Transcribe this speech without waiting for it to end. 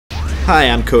Hi,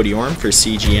 I'm Cody Orm for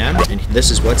CGM, and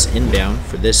this is what's inbound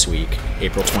for this week,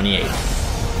 April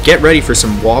 28th. Get ready for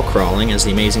some wall crawling as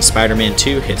The Amazing Spider-Man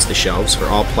 2 hits the shelves for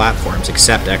all platforms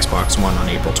except Xbox One on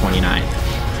April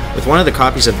 29th. With one of the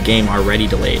copies of the game already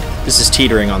delayed, this is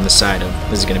teetering on the side of,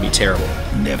 this is going to be terrible.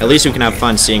 At least we can have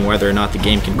fun seeing whether or not the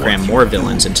game can cram more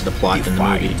villains into the plot than the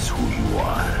movie.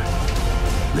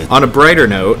 On a brighter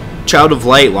note, Child of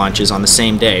Light launches on the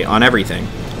same day on everything.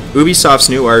 Ubisoft's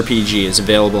new RPG is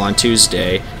available on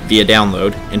Tuesday via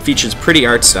download and features pretty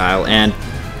art style, and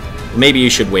maybe you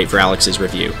should wait for Alex's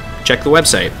review. Check the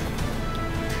website.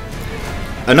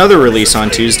 Another release on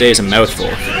Tuesday is a mouthful,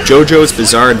 JoJo's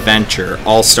Bizarre Adventure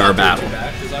All-Star Battle.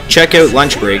 Check out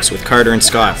Lunch Breaks with Carter and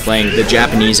Scott playing the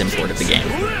Japanese import of the game.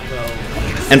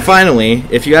 And finally,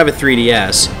 if you have a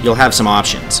 3DS, you'll have some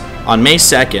options. On May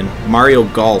 2nd, Mario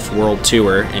Golf World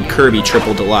Tour and Kirby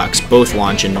Triple Deluxe both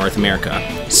launch in North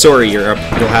America. Sorry Europe,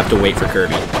 you'll have to wait for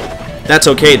Kirby. That's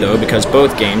okay though, because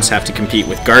both games have to compete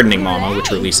with Gardening Mama,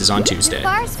 which releases on Tuesday.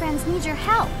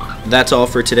 That's all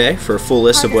for today. For a full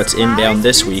list of what's inbound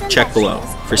this week, check below.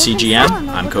 For CGM,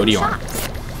 I'm Cody Orm.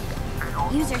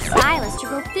 Use your stylus to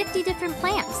grow 50 different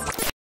plants.